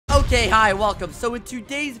Okay, hi, welcome. So in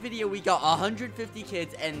today's video, we got 150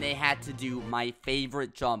 kids, and they had to do my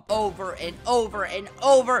favorite jump over and over and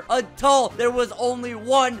over until there was only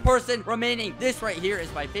one person remaining. This right here is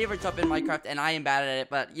my favorite jump in Minecraft, and I am bad at it,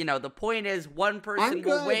 but, you know, the point is one person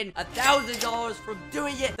will win $1,000 from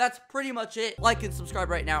doing it. That's pretty much it. Like and subscribe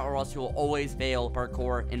right now, or else you will always fail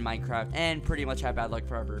parkour in Minecraft and pretty much have bad luck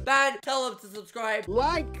forever. Bad, tell them to subscribe.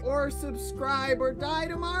 Like or subscribe or die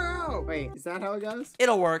tomorrow. Wait, is that how it goes?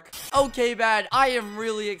 It'll work. Okay, Bad, I am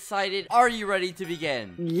really excited. Are you ready to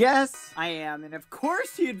begin? Yes, I am. And of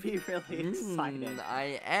course you'd be really excited.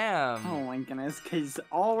 I am. Oh my goodness, because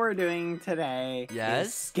all we're doing today is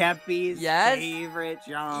Skeppy's favorite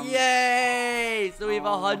jump. Yay! So we have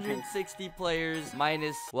 160 players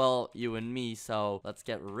minus, well, you and me. So let's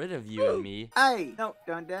get rid of you and me. Hey, no,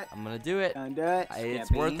 don't do it. I'm gonna do it. Don't do it.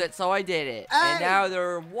 It's worth it, so I did it. And now there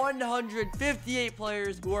are 158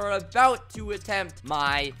 players who are about to attempt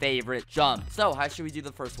my favorite jump. So how should we do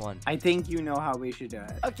the first one? I think you know how we should do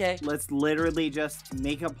it. Okay. Let's literally just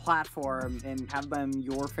make a platform and have them,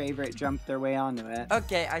 your favorite, jump their way onto it.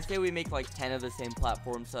 Okay, I say we make like 10 of the same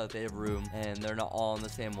platform so that they have room and they're not all on the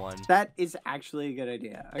same one. That is actually a good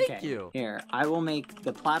idea. Okay. Thank you. Here, I will make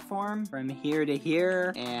the platform from here to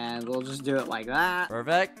here, and we'll just do it like that.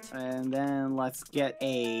 Perfect. And then let's get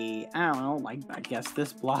a, I don't know, like, I guess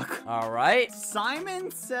this block. All right.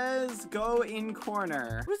 Simon says go in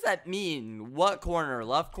corner. What does that mean? What corner?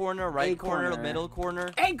 Left corner, right corner, middle corner?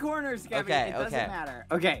 8 corners, Skeppy. Okay, it doesn't matter.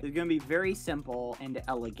 Okay, it's gonna be very simple and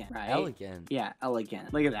elegant, right? Elegant. Yeah,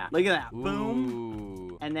 elegant. Look at that. Look at that. Ooh.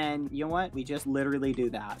 Boom. And then, you know what? We just literally do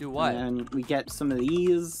that. Do what? And then we get some of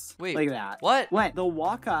these. Wait. Look at that. What? What? They'll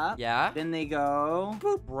walk up. Yeah. Then they go.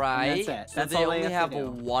 Boop. Right. That's it. So That's they all only have to do.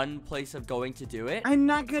 one place of going to do it? I'm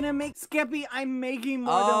not gonna make Skeppy. I'm making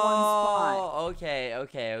more than one spot. Oh,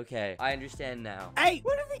 okay. I understand now. Hey,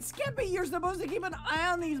 what if it's Skeppy? You're supposed to keep an eye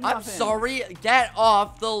on these muffins. I'm sorry. Get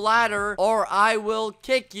off the ladder or I will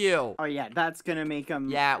kick you. Oh, yeah. That's gonna make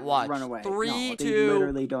them watch. run away. 3, no, 2,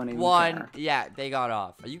 literally don't even 1. care. Yeah, they got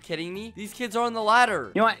off. Are you kidding me? These kids are on the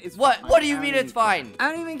ladder. You know what? It's What? fine. What do you mean it's fine?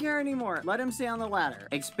 I don't even care anymore. Let him stay on the ladder.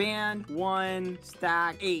 Expand 1,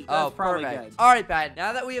 stack 8. That's probably perfect. good. All right, Bad.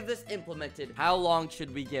 Now that we have this implemented, how long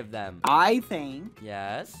should we give them? I think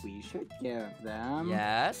Yes. we should give them.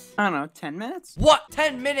 Yes. I don't know, 10 minutes? What?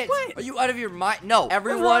 10 minutes? What? Are you out of your mind? No. wrong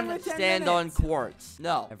Everyone with 10 stand on minutes? quartz.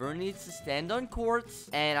 No. Everyone needs to stand on quartz.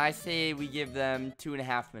 And I say we give them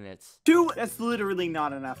 2.5 minutes. 2? That's literally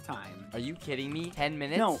not enough time. Are you kidding me? 10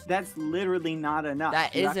 minutes? No, that's literally not enough.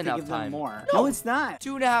 That You is have to enough give them time. more. No. No, it's not.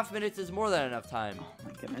 2.5 minutes is more than enough time. Oh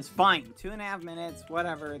my goodness. Fine. 2.5 minutes.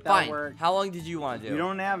 Whatever. That'll Fine. work. How long did you want to do? You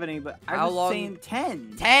don't have any, but I How was long? saying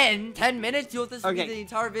 10. 10? 10 minutes? You want this to be Okay. the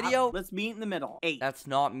entire video? Let's meet in the middle. 8. That's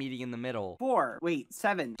not meeting in the middle. 4. Wait,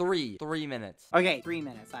 7. 3 minutes. Okay, 3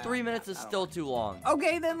 minutes. 3 minutes is still too long.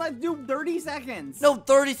 Okay, then let's do 30 seconds. No,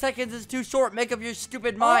 30 seconds is too short. Make up your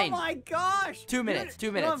stupid mind. Oh my gosh. 2 minutes.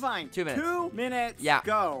 2 minutes. No, fine. 2 minutes. 2 minutes. Yeah.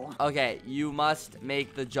 Go. Okay, you must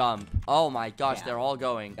make the jump. Oh my gosh, Yeah. they're all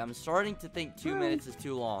going. I'm starting to think 2 minutes is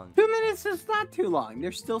too long. 2 minutes is not too long.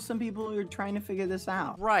 There's still some people who are trying to figure this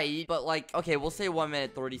out. Right, but like, okay, we'll say 1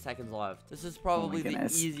 minute, 30 seconds left. This is probably the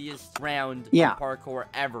goodness. easiest round Yeah. of parkour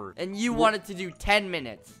ever. And you wanted to do 10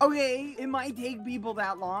 minutes. Okay, it might take people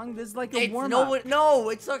that long. This is like a warm-up. No,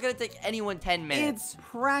 it's not gonna take anyone 10 minutes. It's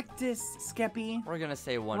practice, Skeppy. We're gonna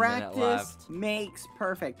say 1 minute Practice left. makes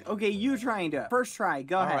perfect. Okay, you try and do it. First try.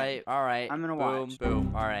 Go ahead. All right. I'm gonna boom, watch.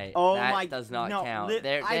 Boom, all right. Oh that my- does not no, count. lit-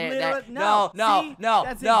 There, I there, literally- that, no, no, see? no,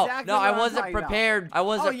 That's no, exactly no, what I I'm wasn't talking about. prepared. I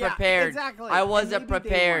wasn't Oh, yeah, prepared. exactly. I And wasn't maybe they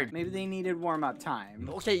prepared. weren't. Maybe they needed warm-up time.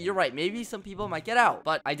 Okay, you're right. Maybe some people might get out,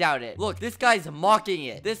 but I doubt it. Look, this guy's mocking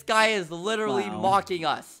it. This guy is literally Wow. mocking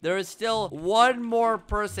us. There is still one more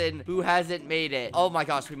person who hasn't made it. Oh my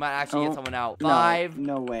gosh, we might actually get someone out. No, 5,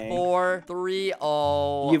 no way. 4, 3.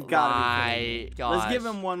 Oh, You've got to be my kidding me. gosh. Let's give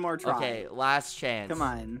him one more try. Okay, last chance. Come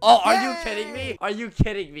on. Oh, are you Yay! kidding me? Are you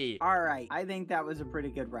kidding me? All right, I think that was a pretty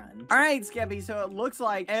good run. All right, Skeppy, so it looks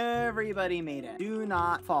like everybody made it. Do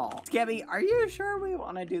not fall. Skeppy, are you sure we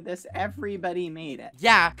want to do this? Everybody made it.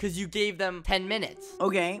 Yeah, because you gave them 10 minutes.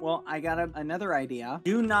 Okay, well, I got another idea.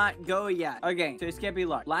 Do not go yet. Okay, so Skeppy,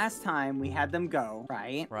 look. Last time we had them go,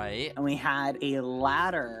 right? Right. And we had a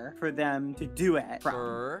ladder for them to do it from,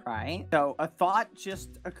 Sure. right? So a thought just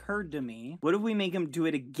occurred to me. What if we make them do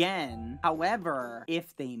it again? However,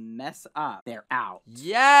 if they mess up, they're out.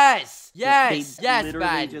 Yes! Yes. Yes. They Yes, literally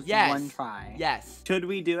bad. just Yes. one try. Yes. Should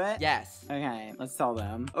we do it? Yes. Okay, let's tell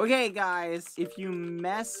them. Okay, guys, if you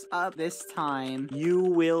mess up this time, you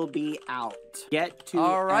will be out. Get to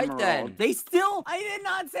All right, Emerald. then. They still, I did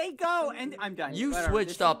not say go, and I'm done. You Whatever, switched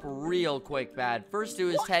this- up real quick, bad. First it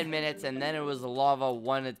was What? 10 minutes, and then it was lava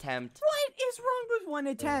 1 attempt. What is wrong with one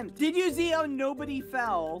attempt? Did you see how nobody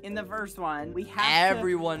fell in the first one? We have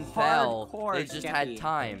Everyone to fell. hardcore, They just Skeppy. had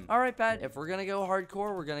time. All right, bad. If we're gonna go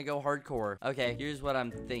hardcore, we're gonna go hardcore. Okay, here's what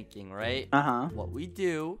I'm thinking, right? Uh-huh. What we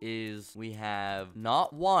do is we have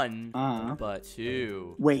not one, Uh-huh. but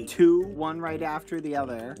two. Wait, two, one right after the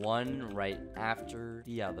other. One right after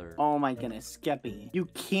the other. Oh my goodness, Skeppy. You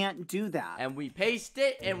can't do that. And we paste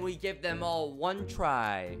it, and we give them all one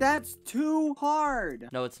try. That's too hard.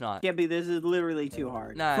 No, it's not. Skeppy, this is literally too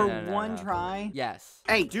hard. No, For no, no, one no. try? Yes.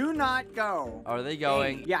 Hey, do not go. Are they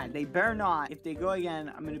going? Hey, yeah, they better not. If they go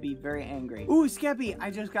again, I'm gonna be very angry. Ooh, Skeppy, I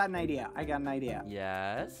just got an idea. I got an idea.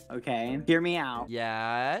 Yes. Okay, hear me out.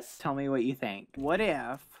 Yes. Tell me what you think. What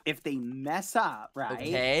if they mess up, right?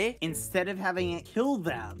 Okay. Instead of having it kill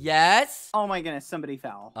them. Yes. Oh my goodness, somebody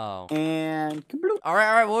fell. Oh. And kabloop. All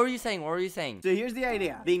right. What were you saying? What were you saying? So here's the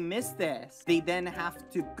idea. They miss this. They then have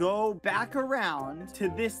to go back around to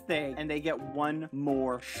this thing and they get one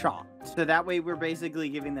more shot. So that way we're basically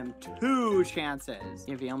giving them two chances.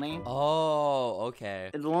 You feel me? Oh, okay.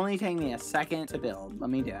 It'll only take me a second to build. Let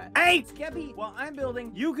me do it. Hey, Skeppy, while I'm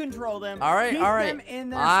building, you control them. All right, Keep all right. them in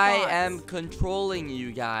their I spots. am controlling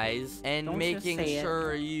you guys and Don't just making say it.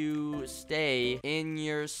 sure you stay in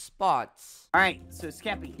your spots. All right, so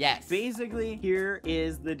Skeppy. Yes. Basically, here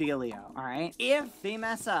is the dealio. All right. If they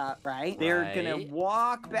mess up, right, they're gonna Right.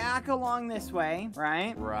 walk back along this way,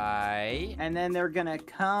 right? Right. And then they're gonna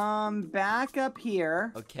come back up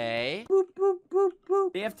here. Okay. Boop, boop, boop,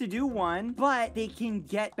 boop. They have to do one, but they can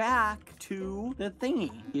get back to the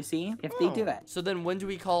thingy. You see? If they do it. So then when do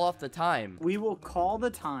we call off the time? We will call the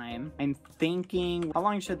time. I'm thinking, how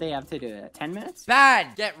long should they have to do it? 10 minutes?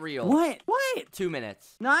 Bad. Get real. What? What? 2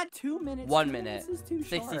 minutes. Not 2 minutes. 1 2 minute. minutes is too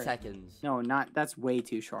 60 short. seconds. No, that's way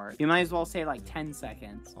too short. You might as well say like 10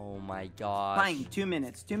 seconds. Oh my gosh. Fine, 2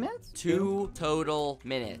 minutes. 2 minutes? 2 total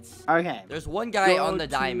minutes. Okay. There's one guy Go on the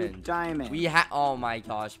to diamond. Diamond. Oh my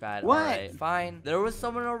gosh, bad. What? Alright, fine. There was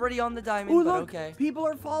someone already on the diamond, Ooh, but look, okay. people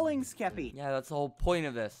are falling, Skeppy. Yeah, that's the whole point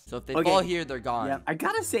of this. So if they Okay. fall here, they're gone. Yep. I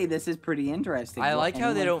gotta say, this is pretty interesting. I Will like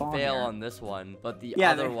how they anyone don't fall fail here? on this one, but the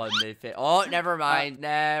Yeah, other they- one they fail. Oh, never mind.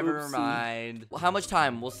 Never Oopsie. mind. Well, how much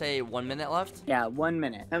time? We'll say 1 minute left. Yeah, 1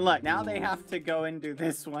 minute. And look, now they have to go and do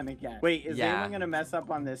this one again. Wait, is Yeah. anyone gonna mess up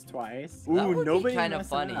on this twice? That would be nobody kinda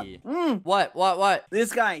messing it up. funny. What?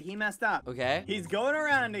 This guy, he messed up. Okay. He's going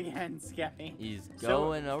around again, Skeppy. He's So-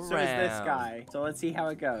 going around. So is this guy. So let's see how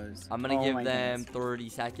it goes. I'm gonna Oh give my them goodness. 30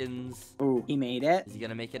 seconds. Ooh, he made it. Is he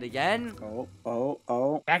gonna make it again?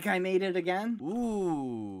 Oh. That guy made it again?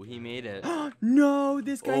 Ooh, he made it. No,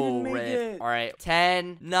 this guy didn't make rip. it. All right.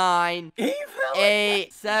 10, 9, He fell 8,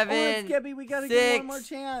 Oh, 7, Skeppy, we gotta give him 6, one more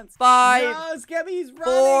chance. 5. No, Skeppy, he's running.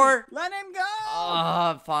 4. Let him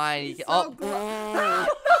go. Fine. He's He so oh.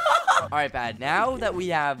 All right, bad. Now that we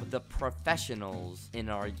have the professionals in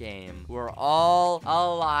our game, we're all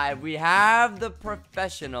alive. We have the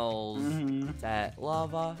professionals. At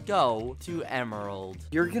lava, go to Emerald.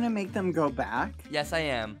 You're gonna make them go back? Yes, I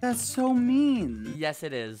am. That's so mean. Yes,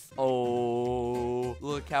 it is. Oh,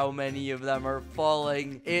 look how many of them are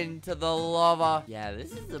falling into the lava. Yeah,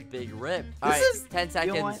 this is a big rip. All right, 10 You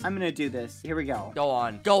seconds. know what? I'm gonna do this. Here we go. Go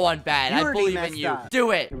on, bad. You I already believe in messed you. up.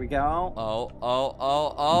 Do it. Here we go.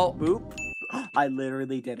 Oh. Boop. I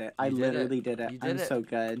literally did it. I You did literally it. did it. You did I'm it. so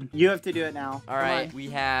good. You have to do it now. All Come right, on. we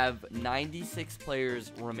have 96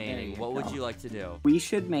 players remaining. you What would go. you like to do? We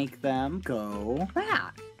should make them go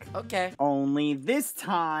back. Okay. Only this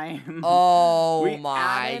time. Oh we my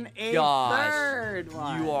added a gosh. third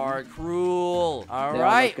one. You are cruel. All They all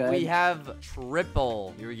right, look good. we have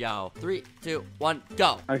triple. Here we go. 3, 2, 1,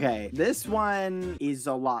 go. Okay, this one is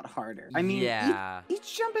a lot harder. I mean, Yeah.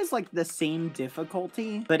 each jump is like the same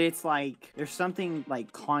difficulty, but it's like there's something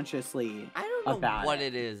like consciously. I don't know about what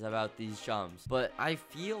it. it is about these jumps, but I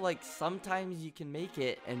feel like sometimes you can make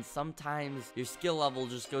it, and sometimes your skill level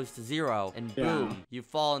just goes to 0, and Yeah. boom, you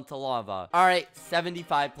fall into lava. All right,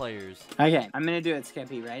 75 players. Okay, I'm gonna do it,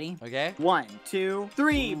 Skeppy. Ready? Okay. 1, 2,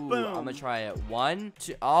 3, Ooh, boom. I'm gonna try it. 1,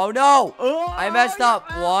 2. Oh no! Oh, I messed you're up.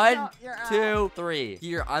 out. 1, No, you're out. 2, 3.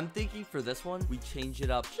 Here, I'm thinking for this one, we change it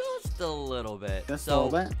up just a little bit. Just a so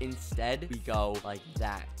little bit? instead, we go like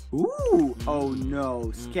that. Ooh. Oh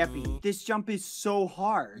no, Skeppy. Mhm. This jump is so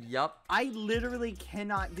hard. Yep. I literally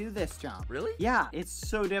cannot do this jump. Really? Yeah, it's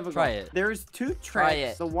so difficult. Try it. There's two tricks. Try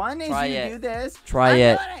it. The one is Try you it. do this. Try I'm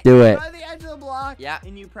it. doing Do it. Try the edge of the block. Yeah.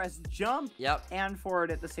 And you press jump. Yep. And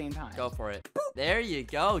forward at the same time. Go for it. There you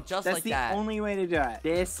go. Just That's like the that. only way to do it.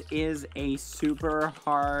 This is a super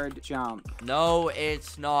hard jump. No,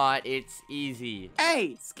 it's not. It's easy.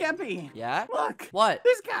 Hey, Skeppy. Yeah? Look. What?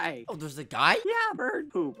 This guy. Oh, there's a guy? Yeah,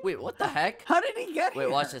 bird poop. Wait, what the heck? How did he get here?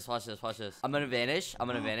 Wait, watch this, watch this, watch this. I'm gonna vanish. I'm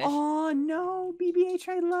gonna vanish. Oh, no. BBH,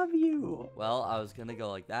 I love you. Well, I was gonna go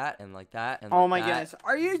like that, and like that, and Oh like my that, goodness.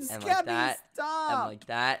 Are you and Skeppy? like that, Stop. and like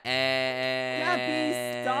that,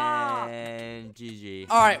 and... stop. And GG.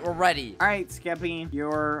 Alright, we're ready. All right, Skeppy.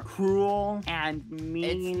 You're cruel and mean.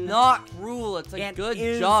 It's not cruel. It's a It good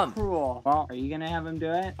is jump. cruel. Well, are you going to have him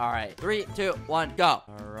do it? Alright, 3, 2, 1, go.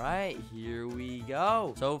 Alright, here we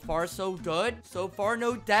go. So far, so good. So far,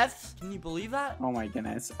 no deaths. Can you believe that? Oh my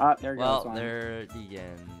goodness. Oh, there goes Well, one. there it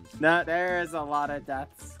begins. No, there is a lot of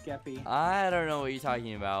deaths, Skeppy. I don't know what you're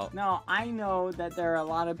talking about. No, I know that there are a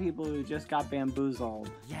lot of people who just got bamboozled.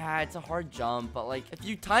 Yeah, it's a hard jump, but like, if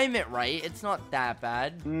you time it right, it's not that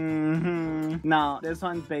bad. Mm-hmm. No, this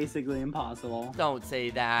one's basically impossible. Don't say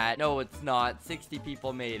that. No, it's not. 60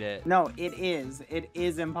 people made it. No, it is. It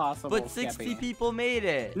is impossible, But 60 Skeppy. people made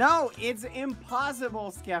it. No, it's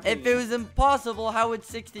impossible, Skeppy. If it was impossible, how would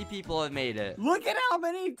 60 people have made it? Look at how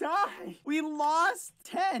many died. We lost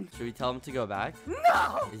 10. Should we tell them to go back?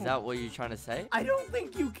 No! Is that what you're trying to say? I don't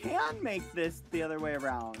think you can make this the other way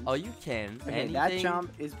around. Oh, you can. Okay, that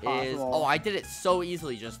jump is possible. Oh, I did it so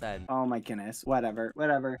easily just then. Oh my goodness. Whatever.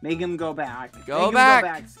 Whatever. Make him go back. Go Make him back. Go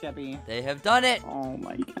back, Skeppy. They have done it. Oh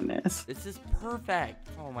my goodness. This is perfect.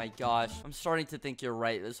 Oh my gosh. I'm starting to think you're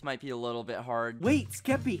right. This might be a little bit hard. Wait,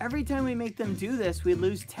 Skeppy. Every time we make them do this, we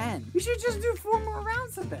lose 10. We should just do 4 more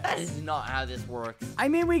rounds of this. That is not how this works. I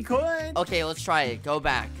mean, we could. Okay, let's try it. Go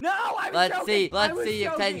back. No, I was Let's joking. see. I Let's was see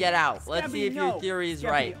if 10 joking. get out. Let's Skeppy, see if no. your theory is Skeppy,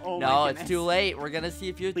 right. oh my No, it's goodness. too late. We're gonna see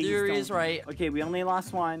if your Please theory don't. is right. Okay, we only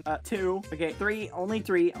lost 1. 2. Okay, 3. Only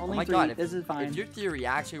 3. Only Oh my 3. god, This is fine. if your theory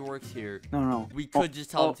actually works here, No. we could just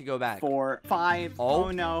tell them to go back. 4, 5. Oh.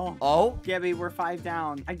 Oh no. Oh, Gabby, we're 5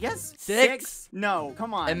 down. I guess 6? No,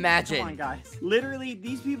 come on. Imagine. Come on, guys. Literally,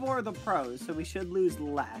 these people are the pros, so we should lose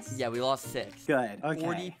less. yeah, we lost 6. Good. Okay.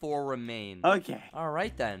 44 remain. Okay. All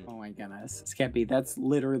right then. Oh my goodness. Skeppy, that's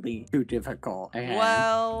literally too difficult. Okay.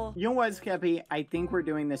 Well, You know what, Skeppy? I think we're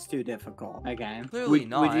doing this too difficult. Okay. Clearly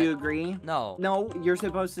not. Would you agree? no. No, you're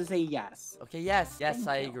supposed to say yes. Okay, yes, Thank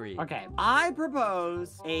I you. agree. Okay. I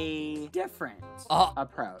propose a different Oh.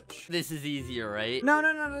 approach. This is easier, right? No.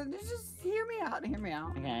 Just hear me out. Hear me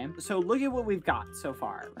out. Okay. So look at what we've got so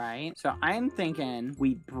far, right? So I'm thinking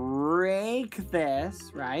we break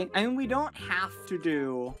this, right? And we don't have to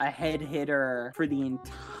do a head hitter for the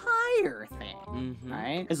entire thing, Mm-hmm.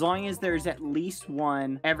 right? As long as there's at least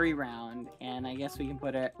one every round, and I guess we can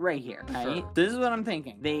put it right here, right? Sure. So this is what I'm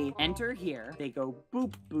thinking. They enter here, they go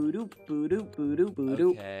boop, boo-doop, boo-doop, boo-doop,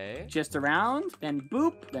 boo-doop. Okay. Just around, then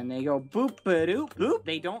boop, then they go boop, ba-doop, boop.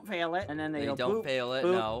 They don't fail it, and then they go don't boop, fail it,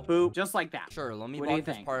 boop, no. boop, just like that. Sure, let me What do you block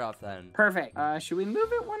this think? part off then. Perfect. Should we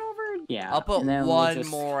move it one over? Yeah. I'll put and then we'll one just-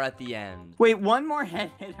 more at the end. Wait, one more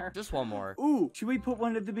head hitter. Just one more. Ooh, should we put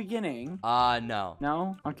one at the beginning? No.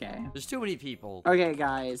 No? Okay. There's too many people. Okay,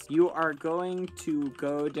 guys, you are going to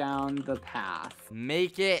go down the path.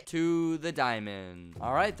 Make it to the diamond.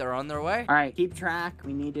 All right, they're on their way. All right, keep track.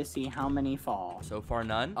 We need to see how many fall. So far,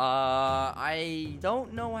 none. I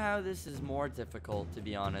don't know how this is more difficult, to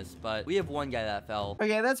be honest, but we have one guy that fell.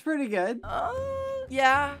 Okay, that's pretty good.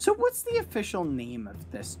 Yeah. So what's the official name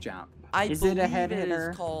of this jump? I Is believe it a head it hitter?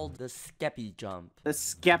 is called the Skeppy jump. The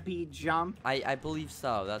Skeppy jump? I believe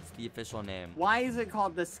so. That's the official name. Why is it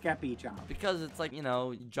called the Skeppy jump? Because it's like, you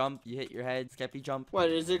know, you jump, you hit your head, Skeppy jump. What,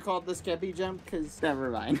 is it called the Skeppy jump? Because never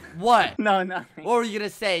mind. What? No, nothing. What were you gonna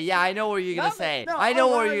say? Yeah, I know what you're gonna Nothing. say. No, I know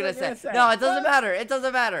what what was you're I gonna gonna say. say? No, it doesn't What? matter. It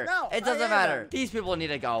doesn't matter. No, it I doesn't am. matter. These people need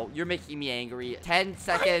to go. You're making me angry. 10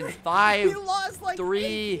 seconds. We 5, lost like 3,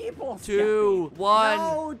 8 people, 2, Skeppy. 1.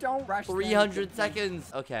 No, don't rush them. 300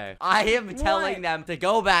 seconds. Okay. I am telling What? them to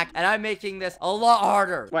go back, and I'm making this a lot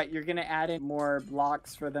harder. What, you're gonna add in more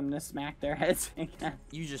blocks for them to smack their heads again?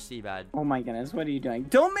 You just see bad. Oh my goodness, what are you doing?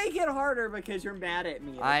 Don't make it harder because you're mad at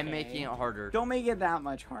me. I'm okay? making it harder. Don't make it that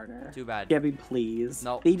much harder. Too bad. Gabby, please.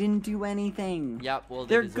 No. They didn't do anything. Yep, well,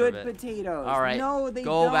 They're deserve good it. potatoes. All right, No, they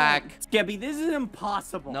go don't. back. Gabby, this is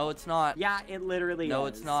impossible. No, it's not. Yeah, it literally No,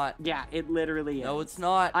 is. it's not. Yeah, it literally is. No, it's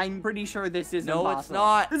not. I'm pretty sure this is No, impossible. it's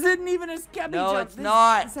not. This isn't even a Skeppy No, jump. it's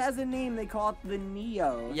not. This has a name. They call it the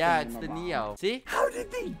Neo. Yeah, it's the Neo. See? How did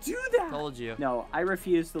they do that? Told you. No, I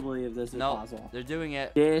refuse to believe this is possible. They're doing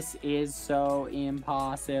it. This is so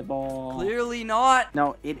impossible. Clearly not.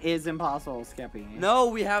 No, it is impossible, Skeppy. No,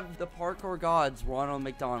 we have the parkour gods, Ronald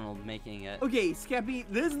McDonald, making it. Okay, Skeppy,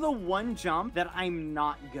 this is the one jump that I'm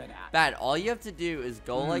not good at. Bad. All you have to do is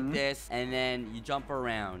go like this, and then you jump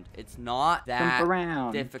around. It's not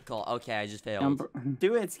that difficult. Okay, I just failed.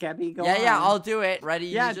 Do it, Skeppy. Go on. Yeah, I'll do it. Ready?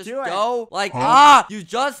 Yeah, you just do it. go like you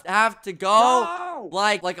just have to go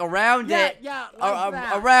like around it. Yeah, like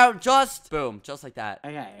that. Around, just boom, just like that.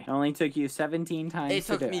 Okay, it only took you 17 times. It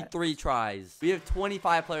took me 3 tries. We have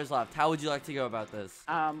 25 players left. How would you like to go about this?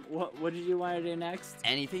 What did you want to do next?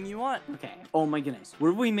 Anything you want. Okay. Oh my goodness. What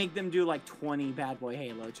if we make them do like 20 bad boy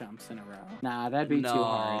Halo jumps in a row? Nah, that'd be too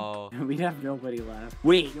hard. We'd have nobody left.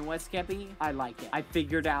 Wait, you know what, Skeppy? I like it. I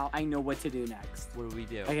figured out. I know what to do next. What do we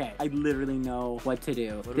do? Okay, I literally know what to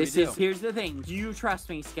do. What do we do? Here's the thing. Do you trust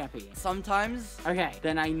me, Skeppy? Sometimes. Okay,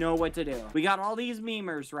 then I know what to do. We got all these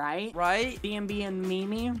memers, right? Right. BNB and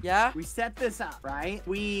Mimi. Yeah. We set this up, right?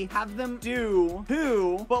 We have them do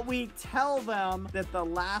 2, but we tell them that the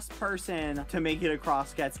last person to make it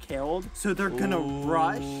across gets killed. So they're gonna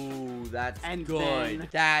rush. Ooh, that's good.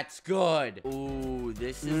 That's good. Ooh,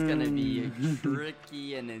 this is gonna be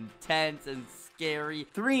tricky and intense and scary.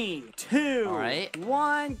 3, 2, all right.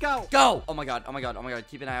 1, go. Go. Oh my god. Oh my god. Oh my god.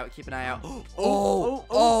 Keep an eye out. Keep an eye out.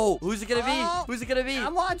 Oh. Who's it gonna be? Who's it gonna be?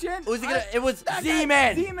 I'm watching. Who's it gonna? It was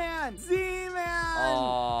Z-Man. Z-Man. Z-Man.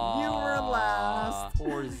 Oh. You were last.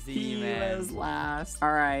 Poor Z-Man. He was last.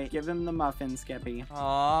 All right. Give him the muffin, Skeppy.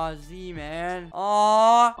 Aw, Z-Man.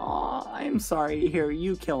 Aw. Aw, I'm sorry. Here,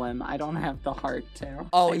 you kill him. I don't have the heart to.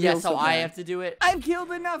 Oh, yeah, so I have to do it? I've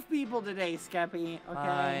killed enough people today, Skeppy. Okay.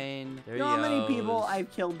 Fine. There you know how many people I've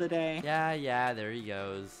killed today? Yeah, there he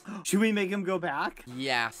goes. Should we make him go back?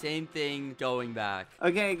 Yeah, same thing, going back.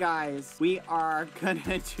 Okay, guys, we are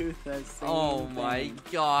gonna do the same thing. My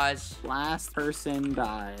gosh. Last person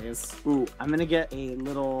dies. Ooh, I'm gonna get a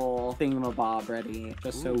little thingamabob ready,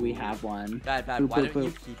 just so we have one. Bad. Why don't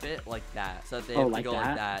you keep it like that, so that they have to go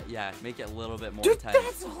like that? Yeah, make it a little bit more tense. tense.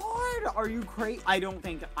 That's hard. Are you crazy? I don't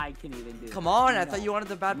think I can even do Come on, I thought you wanted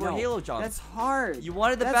the bad boy Halo jump. That's hard. You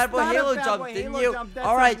wanted the bad boy Halo jump, didn't you?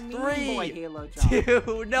 All right, 3,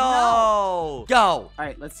 2, no. Go. All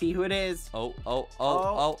right, let's see who it is. Oh.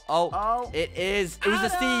 It was a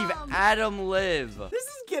Steve. Adam live. This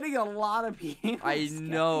is getting a lot of people. I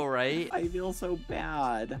know, right? I feel so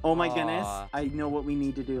bad. Oh my goodness. I know what we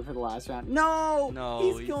need to do for the last round. No,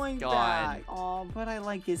 he's going back. Oh, but I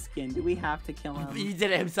like his skin. Do we have to kill him? He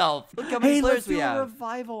did it himself. Look how many players we have. Let's do a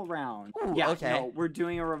revival round. Ooh, yeah, okay. No, we're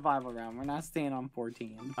doing a revival round. We're not staying on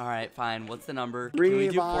 14. All right, fine. What's the number? Revival. Can we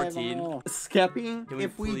do 14? Skeppy,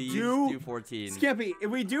 if we do 14. Skeppy, if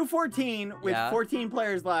we do 14 with 14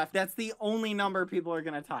 players left, that's the only number people are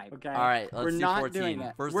gonna type. Okay. All right, let's do 14. Doing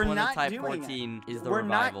it. First one to type 14 is the revival. We're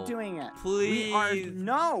not doing it. Please.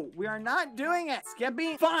 We are not doing it.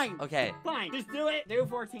 Skeppy, fine. Okay. Fine. Just do it. Do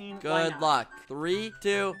 14. Good luck. 3,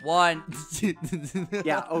 2, 1.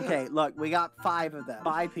 Yeah. Okay. Look, we got 5 of them.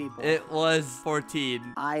 5 people. It was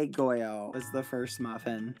 14. Goyo was the first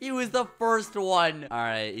muffin. He was the first one. All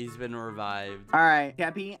right, he's been revived. All right,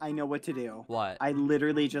 Skeppy, I know what to do. What? I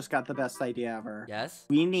literally just got the best idea ever. Yes?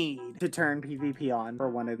 We need to turn PvP on for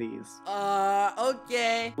one of these.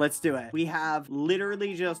 Okay. Let's do it. We have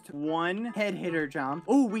literally just one head hitter jump.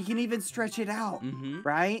 Oh, we can even stretch it out.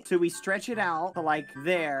 Right? So we stretch it out to like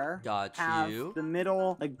there. Got have you. The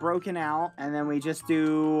middle like broken out, and then we just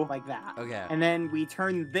do like that. Okay. And then we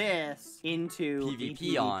turn this into PvP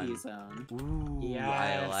PvP zone. Ooh, yes.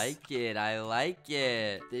 I like it. I like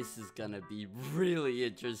it. This is gonna be really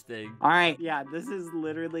interesting. All right. Yeah, this is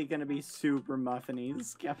literally gonna be super muffiny,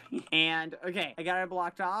 Skeppy. And okay, I got it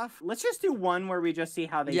blocked off. Let's just do one where we just see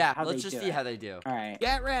how they let's just see how they do. All right,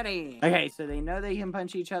 get ready. Okay, so they know they can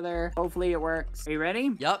punch each other. Hopefully it works. Are you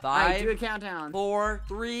ready? Yep. 5, all right, do a countdown. 4,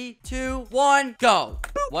 3, 2, 1, go.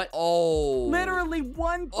 Boop. What? Oh. Literally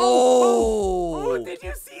one. Boom, oh. Boom. Oh, did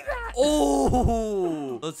you see that?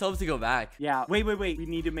 Oh. Let's hope to go back. Yeah. Wait. We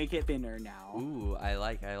need to make it thinner now. Ooh, I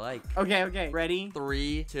like. Okay. Ready?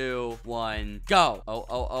 3, 2, 1, go.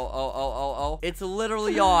 Oh. It's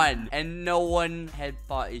literally on, and no one had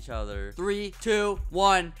fought each other. 3, 2,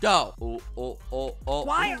 1, go. Oh.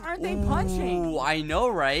 Why aren't they punching? Ooh, I know,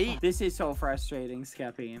 right? This is so frustrating,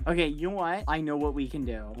 Skeppy. Okay, you know what? I know what we can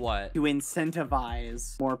do. What? To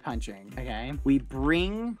incentivize more punching, okay? We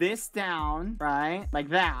bring this down, right? Like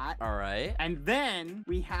that. All right. And then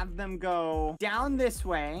we have them go down this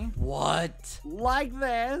way. What? Like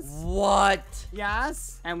this. What?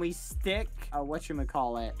 Yes. And we stick,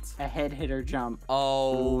 whatchamacallit, a head hitter jump.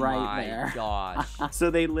 Oh right my there. gosh.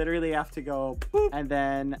 So they literally have to go boop, and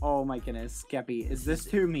then, oh my goodness, Skeppy, is this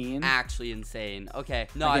too mean? Actually insane. Okay.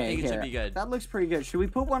 No, I Okay, think it here. should be good. That looks pretty good. Should we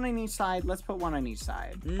put one on each side? Let's put one on each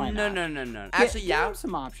side. Why No, not? no. Actually, Give yeah. them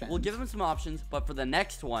some options. We'll give them some options, but for the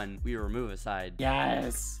next one, we remove a side.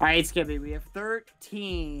 Yes. All right, Skippy, we have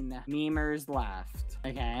 13 memers left.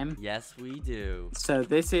 Okay. Yes, we do. So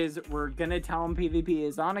this is, we're gonna tell them PvP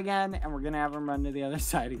is on again, and we're gonna have them run to the other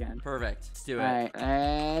side again. Perfect. Let's do it. All right,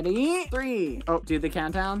 ready? 3. Oh, do the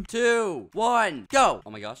countdown. 2, 1, go. Oh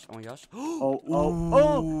my gosh. Oh my gosh.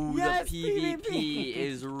 Oh, yes, the PvP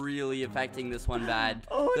is really affecting this one bad.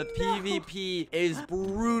 The PvP is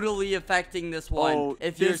brutally affecting this one. Oh,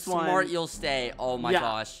 if you're this one. smart, you'll stay. Oh my Yeah.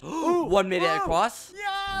 gosh. Ooh, One made it oh, across.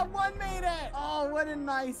 Yeah, one made it. Oh, what a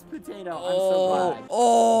nice potato. I'm Oh, so glad.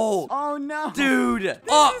 oh, no. dude. This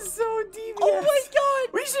Oh, is so devious. oh my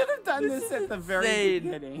god. We should have done this at the very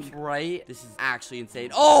insane. beginning. Right? This is actually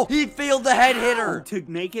insane. Oh, he failed the head hitter. To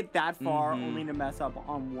make it that far, Mhm. only to mess up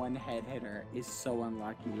on one head hitter is so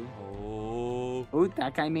unlucky. Oh. Oh,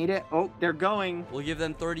 that guy made it. Oh, they're going. We'll give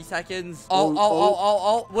them 30 seconds. Oh,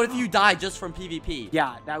 Oh. What if you die just from PvP?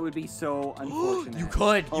 Yeah, that would be so unfortunate. You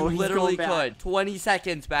could. Oh, You he's literally going back. could. 20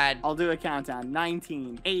 seconds, bad. I'll do a countdown.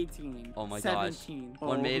 19, 18, Oh my gosh. 17.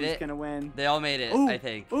 One made who's it. gonna win? They all made it, Ooh, I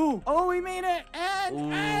think. Ooh, oh, we made it.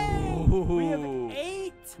 And hey, we have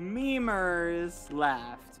 8 memers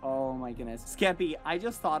left. Oh my goodness. Skeppy, I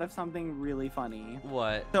just thought of something really funny.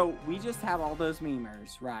 What? So we just have all those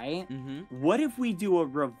memers, right? Mm-hmm. What if we do a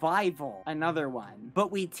revival, another one,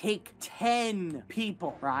 but we take 10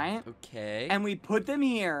 people, right? Okay. And we put them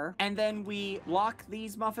here, and then we lock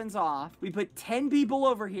these muffins off. We put 10 people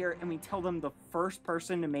over here, and we tell them the first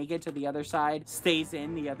person to make it to the other side stays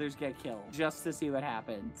in, the others get killed, just to see what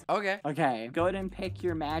happens. Okay. Okay, go ahead and pick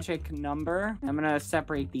your magic number. I'm gonna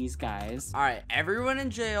separate these guys. All right, everyone in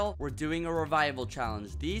jail, we're doing a revival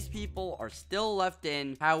challenge. These people are still left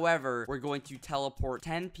in. However, we're going to teleport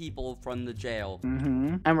 10 people from the jail.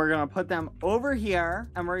 And we're gonna put them over here,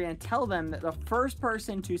 and we're gonna tell them that the first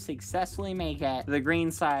person to successfully make it to the green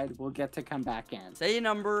side will get to come back in. Say a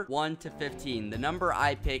number 1 to 15. The number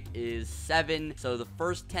I pick is 7. So the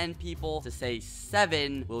first 10 people to say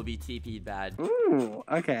 7 will be TP'd bad. Ooh,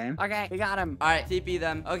 okay. Okay, we got him. All right, TP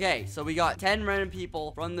them. Okay, so we got 10 random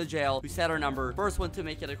people from the jail who said our number. First one to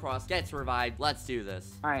make it across gets revived. Let's do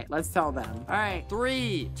this. All right, let's tell them. All right.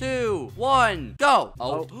 3, 2, 1, go.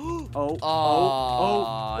 Oh.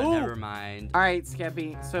 Never mind. All right,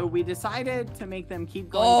 Skeppy. So we decided to make them keep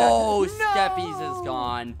going Oh, back. Skeppy's is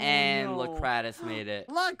gone. And no. Lacratus made it.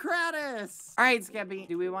 Lacratus. All right, Skeppy.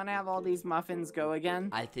 Do we want to have all these muffins go again?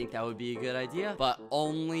 I think that would be a good idea, but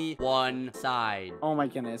only one side. Oh my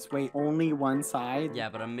goodness. Wait, only one side? Yeah,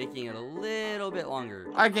 but I'm making it a little bit longer.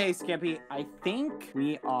 Okay, Skeppy. I think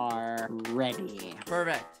we are ready.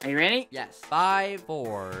 Perfect. Are you ready? Yes. 5,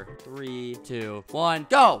 4, 3, 2, 1,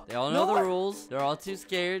 go. They all know No. the rules. They're all too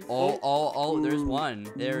scared. Oh, there's one.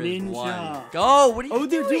 There is Ninja. one. Go. What are you doing?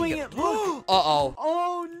 they're doing it. Look. Uh-oh.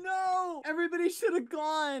 Oh no! Everybody should have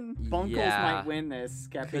gone. Bunkles Yeah. might win this,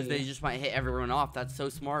 Skeppy. Because they just might hit everyone off. That's so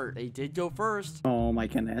smart. They did go first. Oh my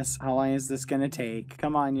goodness. How long is this gonna take?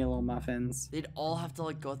 Come on, you little muffins. They'd all have to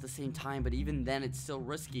like go at the same time, but even then it's still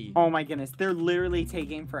risky. Oh my goodness. They're literally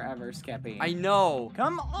taking forever, Skeppy. I know.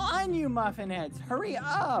 Come on, you muffin heads. Hurry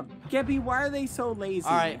up. Skeppy, why are they so lazy?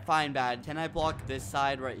 All right, fine, bad. Can I block this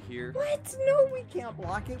side right here? What? No, we can't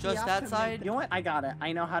block it. We Just have that to side? You know what? I got it.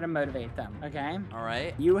 I know how to motivate them, okay? All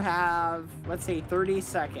right. You have, let's say, 30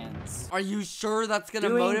 seconds. Are you sure that's gonna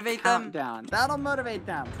Doing motivate them? countdown. That'll motivate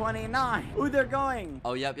them. 29. Ooh, they're going.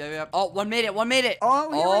 Oh, yep. Oh, one made it.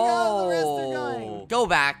 Oh, here we go. The rest are going. Go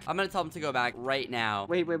back. I'm gonna tell them to go back right now.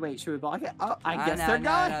 Wait. Should we block it? Oh, I guess Nah, they're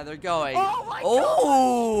nah, going. nah, they're going. Oh my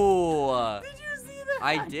Oh! Did you see that?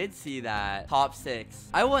 I did see that. Top 6.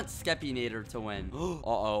 I want Skeppinator to win.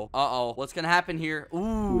 Uh-oh. What's gonna happen here?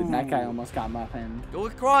 Ooh, that guy almost got muffined. Go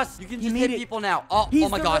across. You can He just made hit it. people now. Oh He's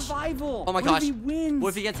my the gosh. revival. Oh my What gosh. if he wins? What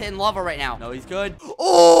if he gets hit in lava right now? No, he's good.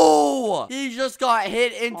 Oh! He just got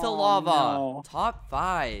hit into Oh, lava. no. Top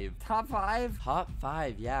 5. Top 5? Top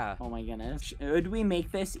 5, yeah. Oh my goodness. Should we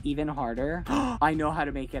make this even harder? I know how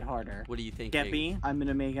to make it harder. What do you think? Skeppy, I'm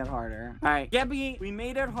gonna make it harder. All right, Skeppy, we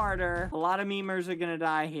made it harder. A lot of memers are gonna gonna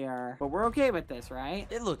die here. But we're okay with this, right?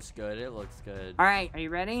 It looks good. It looks good. All right, are you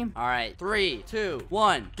ready? All right, 3, 2,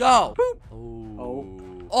 1, go. Oh.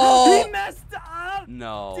 Oh. He messed up.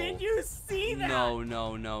 No. Did you see that?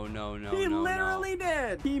 No. He literally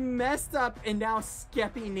did. He messed up, and now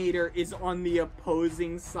Skeppy Nader is on the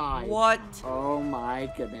opposing side. What? Oh my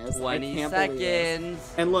goodness. 20 I can't believe this.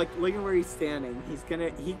 seconds. And look at where he's standing.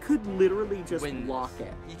 He could literally just Win lock this.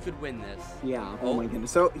 it. He could win this. Yeah. Oh my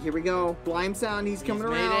goodness. So here we go. Slime sound. He's coming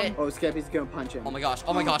made around. it. Oh, Skeppy's gonna punch him. Oh my gosh.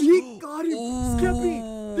 Oh my gosh. He got him. Ooh.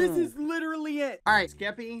 Skeppy. This is literally it. All right,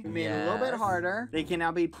 Skeppy, we made it a little bit Yes. harder. They can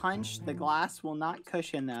now be punched. The glass will not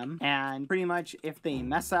cushion them. And pretty much if they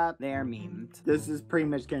mess up, they're memed. This is pretty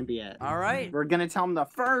much going to be it. All right. We're going to tell them the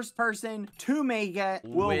first person to make it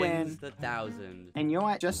will Wins win. the 1,000. And you know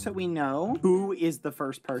what? Just so we know who is the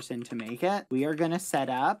first person to make it, we are going to set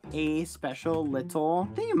up a special little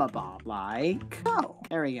thingamabob. Like, oh,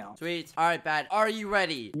 there we go. Sweet. All right, Bad. Are you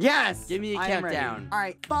ready? Yes! Give me a I am ready. countdown. All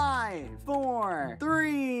right, 5, 4,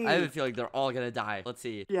 3. I have a feeling they're all gonna die. Let's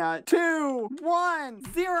see. Yeah, 2, 1,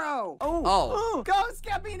 0. Oh, go,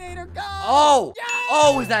 Skeppy Nader, go! Oh! Yay!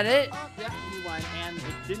 Oh, is that it? Oh, yeah, he won, and it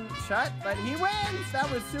didn't shut, but he wins. That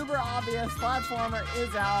was super obvious. Platformer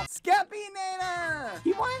is out. Skeppy Nader!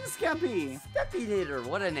 He won, Skeppy. Skeppy Nader.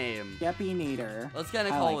 What a name. Skeppy Nader. Let's get a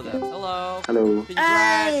I call like with it. him. Hello. Hello. Congrats.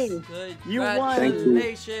 Hey! Good. You won. Thank you.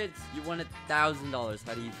 Congratulations. You won $1,000.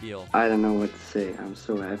 How do you feel? I don't know what to say. I'm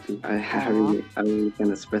so happy. I really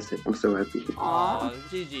can't express it. I'm so happy. Aw.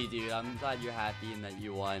 GG, dude. I'm glad you're happy and that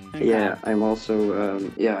you won. Okay. Yeah, I'm also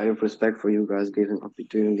I have respect for you guys giving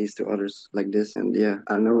opportunities to others like this, and yeah,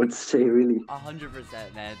 I don't know what to say really.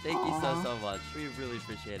 100%, man. Thank you Aw. so much. We really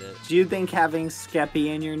appreciate it. Do you think having Skeppy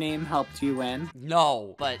in your name helped you win?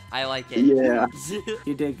 No, but I like it. Yeah.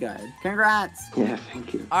 You did good. Congrats. Yeah,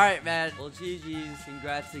 thank you. Alright, man. Well, GG's.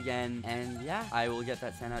 Congrats again. And yeah, I will get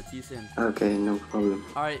that sent out to you soon. Okay, no problem.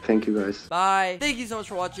 Alright. Thank you guys. Bye. Thank you so much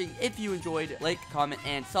for watching. If you enjoyed, like, comment,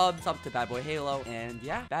 and sub to Bad Boy Halo. And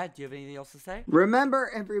yeah, Bad, do you have anything else to say? Remember,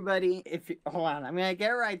 everybody, if you, hold on, I'm gonna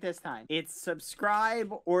get it right this time. It's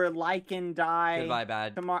subscribe or like and die. Goodbye,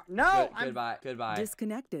 Bad. Tomorrow. No, Goodbye. Goodbye.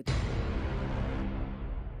 Disconnected.